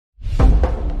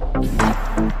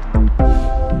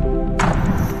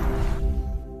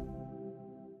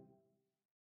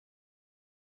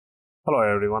Hello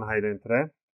everyone, how are you doing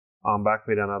today? I'm back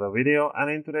with another video,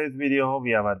 and in today's video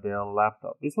we have a Dell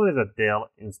laptop. This one is a Dell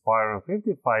Inspiron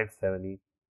 5570.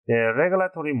 The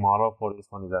regulatory model for this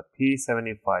one is a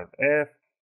P75f.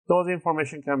 Those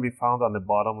information can be found on the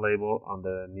bottom label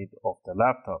underneath of the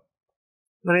laptop.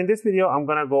 And in this video I'm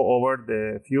gonna go over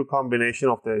the few combination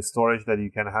of the storage that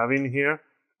you can have in here,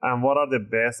 and what are the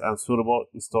best and suitable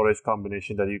storage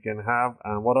combination that you can have,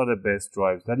 and what are the best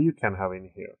drives that you can have in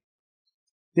here.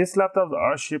 These laptops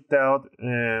are shipped out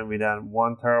with a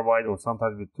 1 terabyte or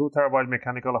sometimes with 2 terabyte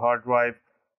mechanical hard drive,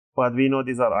 but we know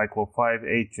these are iCore 5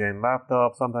 8th gen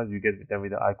laptops. Sometimes you get them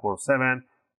with the iCore 7.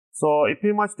 So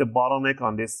pretty much the bottleneck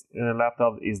on this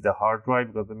laptop is the hard drive,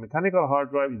 because the mechanical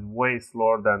hard drive is way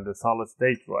slower than the solid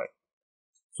state drive.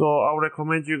 So I would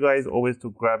recommend you guys always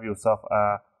to grab yourself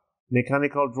a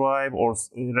mechanical drive or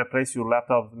replace your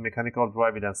laptop's mechanical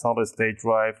drive with a solid state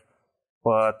drive.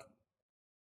 But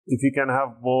if you can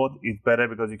have both, it's better,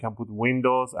 because you can put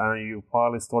Windows and you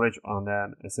file storage on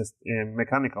an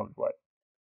mechanical drive.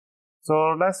 So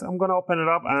I'm going to open it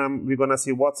up and we're going to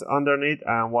see what's underneath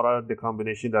and what are the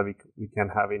combinations that we can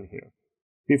have in here.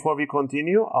 Before we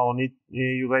continue, I'll need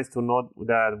you guys to note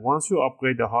that once you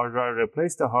upgrade the hard drive,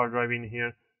 replace the hard drive in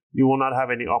here, you will not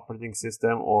have any operating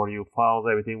system, or your files,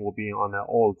 everything will be on an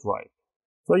old drive.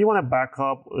 So you want to back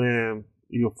up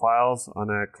your files on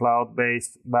a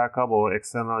cloud-based backup or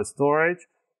external storage,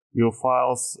 your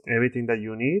files, everything that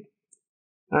you need.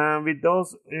 And with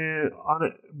those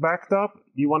backed up,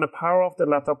 you want to power off the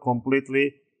laptop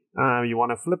completely. You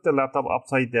want to flip the laptop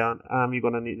upside down, and you're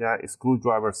going to need a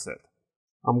screwdriver set.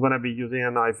 I'm going to be using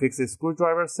an UFIXTEK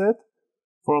screwdriver set.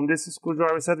 From this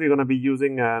screwdriver set, we're going to be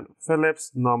using a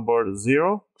Phillips number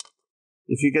 0.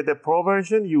 If you get the Pro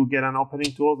version, you get an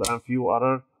opening tool and a few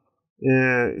other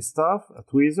stuff,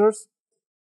 tweezers.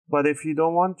 But if you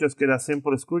don't want, just get a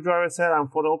simple screwdriver set.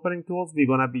 And for the opening tools, we're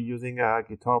going to be using a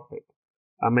guitar pick.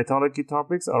 Metallic guitar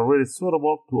picks are really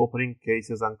suitable to opening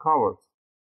cases and covers.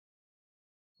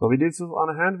 So with this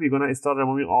on hand, we're going to start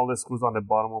removing all the screws on the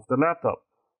bottom of the laptop.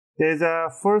 There's a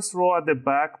first row at the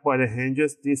back by the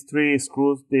hinges. These 3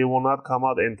 screws, they will not come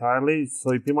out entirely, so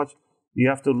pretty much you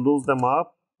have to loosen them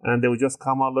up, and they will just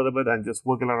come out a little bit and just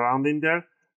wiggle around in there.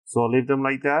 So leave them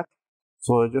like that.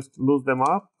 So just loosen them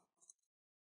up.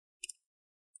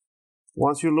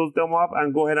 Once you loosen them up,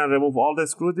 and go ahead and remove all the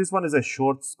screws. This one is a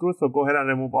short screw, so go ahead and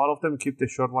remove all of them. Keep the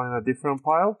short one in a different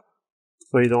pile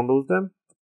so you don't lose them.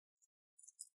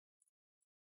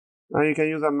 And you can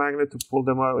use a magnet to pull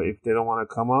them out if they don't want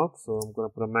to come out. So I'm going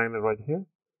to put a magnet right here.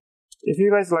 If you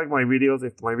guys like my videos,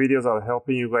 if my videos are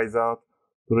helping you guys out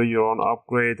to do your own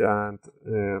upgrade and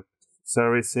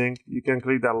servicing, you can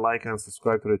click that like and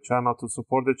subscribe to the channel to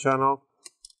support the channel.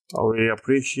 I really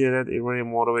appreciate it. It really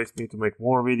motivates me to make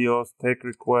more videos, take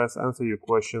requests, answer your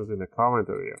questions in the comment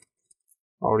area.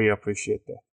 I really appreciate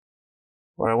that.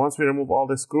 Alright, once we remove all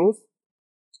the screws,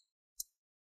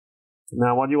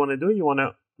 now what you want to do, you want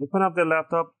to open up the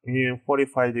laptop in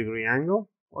 45-degree angle,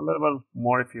 or a little bit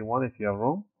more if you want, if you have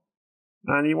room.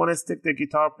 And you want to stick the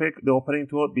guitar pick, the opening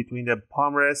tool, between the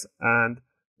palm rest and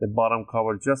the bottom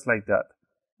cover, just like that.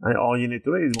 And all you need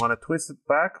to do is you want to twist it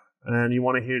back, and you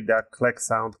want to hear that click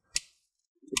sound.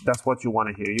 That's what you want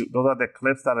to hear. Those are the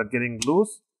clips that are getting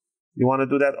loose. You want to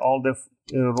do that all the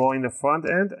row in the front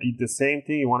end. The same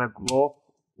thing, you want to go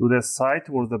to the side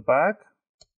towards the back,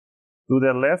 to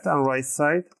the left and right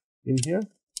side in here.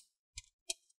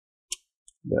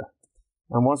 There.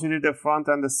 And once you do the front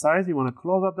and the side, you want to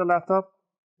close up the laptop,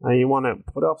 and you want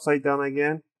to put it upside down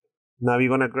again. Now you're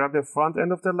going to grab the front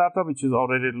end of the laptop, which is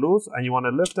already loose, and you want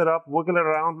to lift it up, wiggle it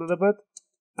around a little bit,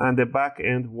 and the back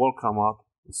end will come out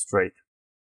straight.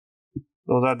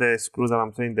 Those are the screws that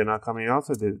I'm saying they're not coming out,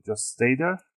 so they just stay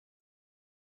there.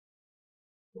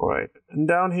 Alright, and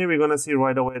down here we're going to see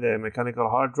right away the mechanical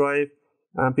hard drive.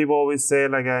 And people always say,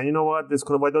 like, you know what,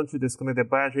 why don't you disconnect the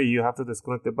battery? You have to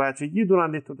disconnect the battery. You do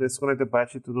not need to disconnect the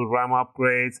battery to do RAM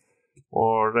upgrades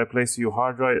or replace your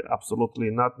hard drive. Absolutely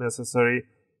not necessary.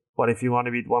 But if you want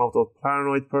to be one of those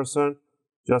paranoid person,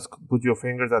 just put your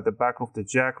fingers at the back of the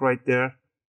jack right there,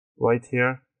 right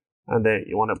here, and then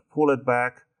you want to pull it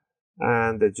back,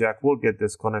 and the jack will get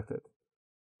disconnected.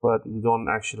 But you don't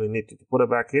actually need to put it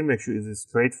back in. Make sure it's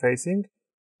straight facing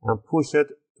and push it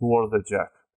towards the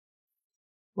jack.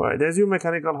 Right, there's your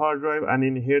mechanical hard drive, and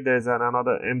in here there's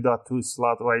another M.2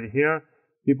 slot right here.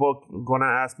 People gonna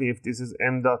ask me if this is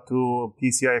M.2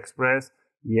 PCI Express.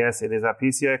 Yes, it is a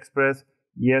PCI Express.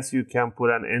 Yes, you can put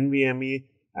an NVMe,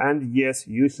 and yes,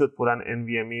 you should put an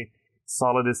NVMe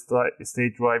solid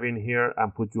state drive in here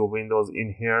and put your Windows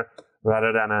in here,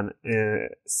 rather than an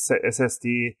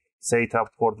SSD SATA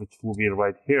port, which will be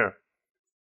right here.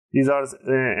 These are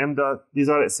these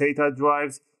are SATA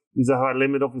drives. These have a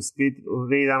limit of speed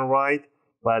read and write,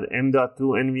 but M.2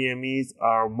 NVMe's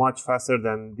are much faster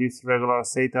than this regular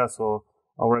SATA. So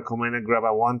I recommend to grab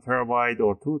a 1 terabyte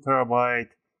or 2 terabyte,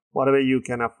 whatever you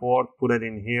can afford. Put it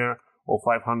in here, or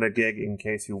 500 gig in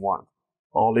case you want.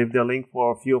 I'll leave the link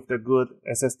for a few of the good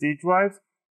SSD drives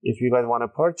if you guys want to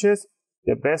purchase.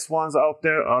 The best ones out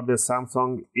there are the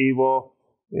Samsung Evo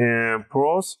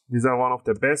Pros. These are one of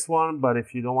the best ones, but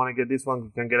if you don't want to get this one,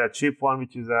 you can get a cheap one,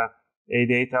 which is a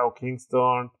ADATA or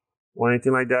Kingston or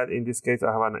anything like that. In this case,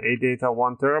 I have an ADATA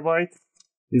 1 terabyte.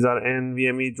 These are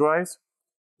NVMe drives.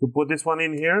 To put this one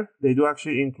in here, they do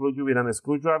actually include you with a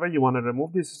screwdriver. You want to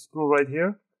remove this screw right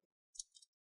here,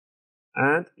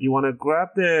 and you want to grab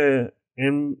the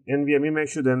NVMe, make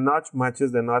sure the notch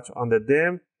matches the notch on the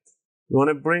DIMM. You want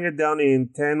to bring it down in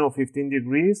 10 or 15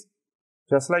 degrees,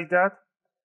 just like that.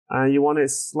 And you want to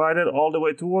slide it all the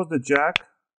way towards the jack.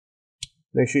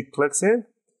 Make sure it clicks in.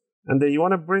 And then you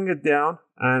want to bring it down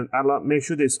and make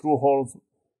sure the screw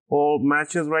hole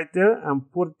matches right there,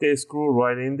 and put the screw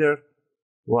right in there,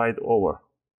 right over.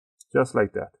 Just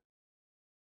like that.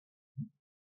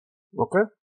 Okay?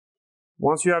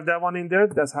 Once you have that one in there,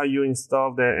 that's how you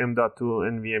install the M.2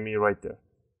 NVMe right there.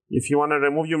 If you want to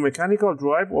remove your mechanical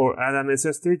drive or add an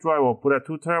SSD drive or put a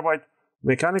 2 terabyte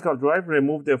mechanical drive,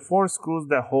 remove the 4 screws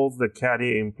that holds the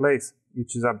caddy in place,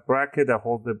 which is a bracket that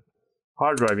holds the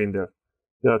hard drive in there.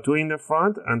 There are 2 in the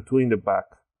front and 2 in the back.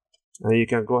 And you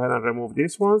can go ahead and remove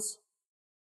these ones.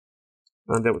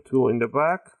 And there were 2 in the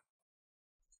back.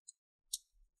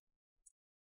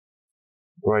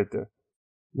 Right there.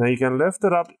 Now you can lift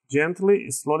it up gently,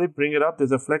 slowly bring it up.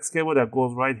 There's a flex cable that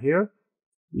goes right here.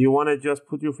 You want to just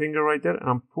put your finger right there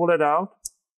and pull it out.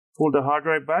 Pull the hard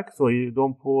drive back so you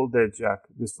don't pull the jack,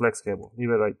 this flex cable. Leave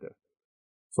it right there.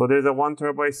 So there's a 1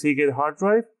 terabyte Seagate hard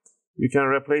drive. You can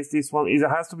replace this one. It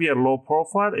has to be a low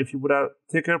profile. If you put a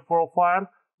thicker profile,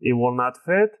 it will not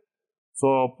fit.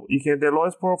 So the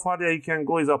lowest profile that you can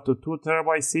go is up to 2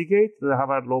 terabyte Seagate that have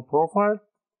a low profile.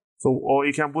 So, or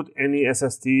you can put any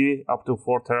SSD up to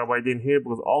 4 terabyte in here,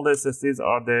 because all the SSDs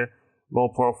are the low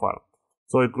profile.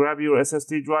 So grab your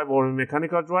SSD drive or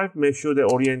mechanical drive. Make sure the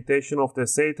orientation of the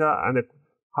SATA and the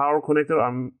power connector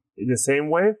are the same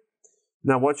way.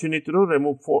 Now what you need to do,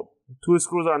 remove 2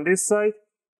 screws on this side,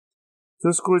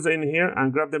 2 screws in here,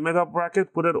 and grab the metal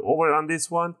bracket, put it over on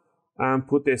this one, and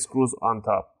put the screws on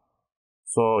top.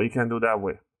 So you can do that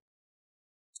way.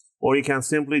 Or you can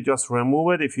simply just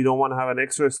remove it. If you don't want to have an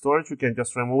extra storage, you can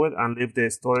just remove it and leave the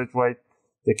storage right,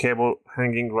 the cable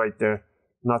hanging right there.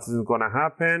 Nothing's gonna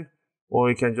happen. Or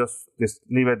you can just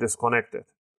leave it disconnected.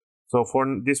 So for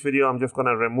this video, I'm just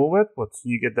gonna remove it, but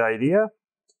you get the idea.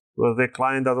 Because the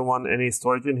client doesn't want any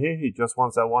storage in here. He just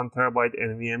wants a 1 terabyte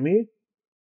NVMe.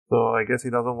 So I guess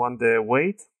he doesn't want the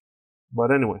weight.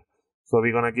 But anyway, so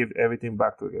we're gonna give everything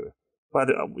back together. But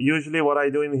usually what I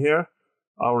do in here,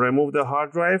 I'll remove the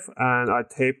hard drive and I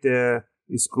tape the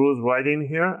screws right in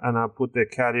here, and I put the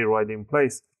caddy right in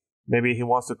place. Maybe he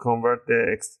wants to convert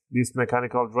this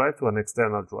mechanical drive to an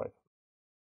external drive.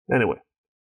 Anyway,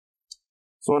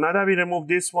 so now that we remove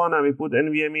this one and we put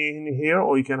NVMe in here,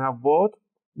 or you can have both.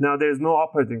 Now there's no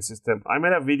operating system. I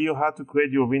made a video how to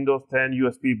create your Windows 10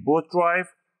 USB boot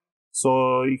drive.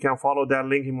 So you can follow that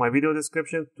link in my video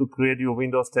description to create your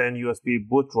Windows 10 USB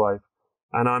boot drive.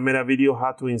 And I made a video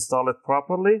how to install it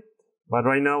properly. But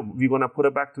right now we're going to put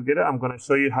it back together. I'm going to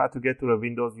show you how to get to the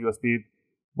Windows USB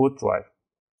boot drive.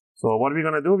 So what we're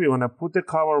going to do, we're going to put the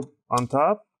cover on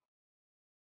top.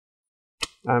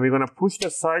 And we're going to push the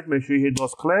side, make sure you hit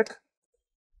those click.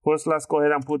 First, let's go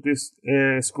ahead and put these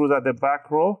screws at the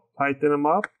back row, tighten them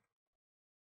up.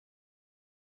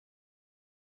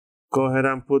 Go ahead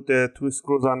and put the 2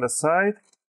 screws on the side.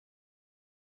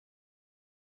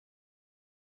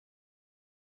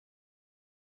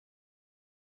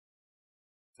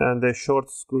 And the short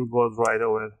screw goes right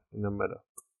over in the middle.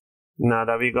 Now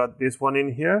that we got this one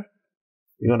in here,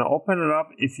 you're going to open it up.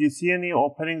 If you see any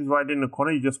openings right in the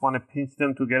corner, you just want to pinch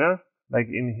them together. Like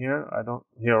in here,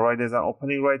 right, there's an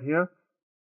opening right here.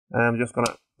 And I'm just going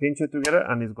to pinch it together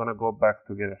and it's going to go back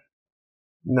together.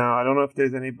 Now, I don't know if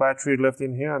there's any battery left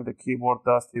in here, and the keyboard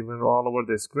dust even all over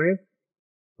the screen.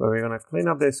 So we're going to clean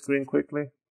up the screen quickly.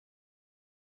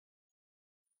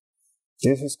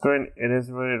 This screen, it is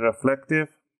very reflective.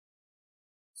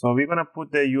 So we're going to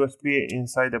put the USB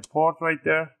inside the port right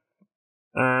there.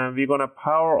 And we're going to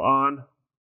power on.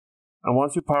 And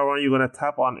once you power on, you're going to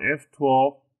tap on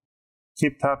F12.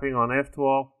 Keep tapping on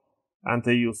F12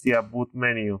 until you see a boot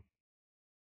menu.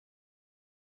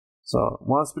 So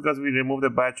once, because we remove the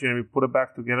battery and we put it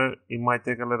back together, it might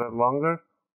take a little longer.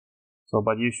 So,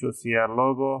 but you should see our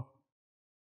logo.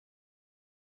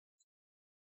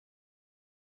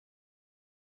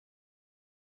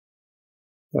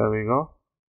 There we go.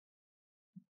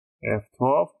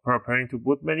 F12, preparing to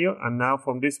boot menu. And now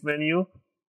from this menu,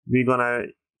 we're gonna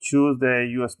choose the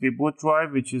USB boot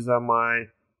drive, which is my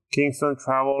Kingston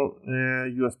Travel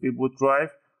USB boot drive.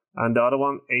 And the other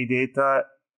one, ADATA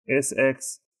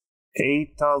SX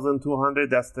 8200,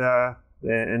 that's the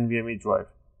NVMe drive.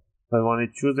 So I want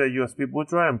to choose the USB boot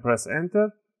drive and press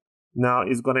enter. Now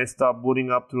it's going to start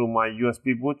booting up through my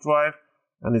USB boot drive,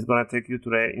 and it's going to take you to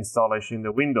the installation in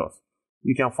the Windows.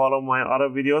 You can follow my other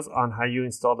videos on how you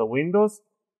install the Windows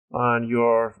on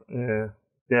your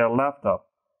Dell laptop.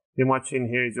 Pretty much in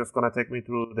here is just going to take me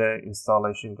through the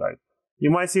installation guide. You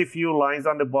might see a few lines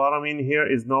on the bottom in here.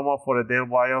 It's normal for the Dell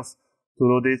BIOS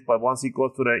to do this, but once it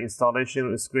goes to the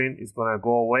installation screen, it's going to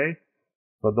go away.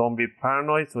 So don't be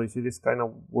paranoid. So you see this kind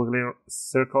of wiggling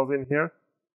circles in here.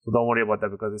 So don't worry about that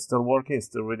because it's still working. It's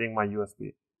still reading my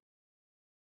USB.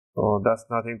 So that's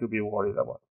nothing to be worried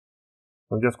about.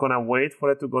 I'm just going to wait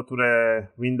for it to go to the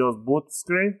Windows boot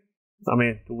screen.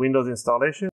 To Windows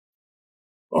installation.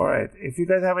 Alright, if you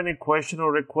guys have any question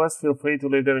or requests, feel free to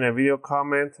leave them in a video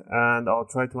comment and I'll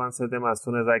try to answer them as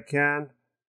soon as I can.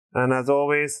 And as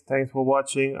always, thanks for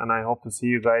watching and I hope to see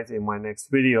you guys in my next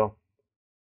video.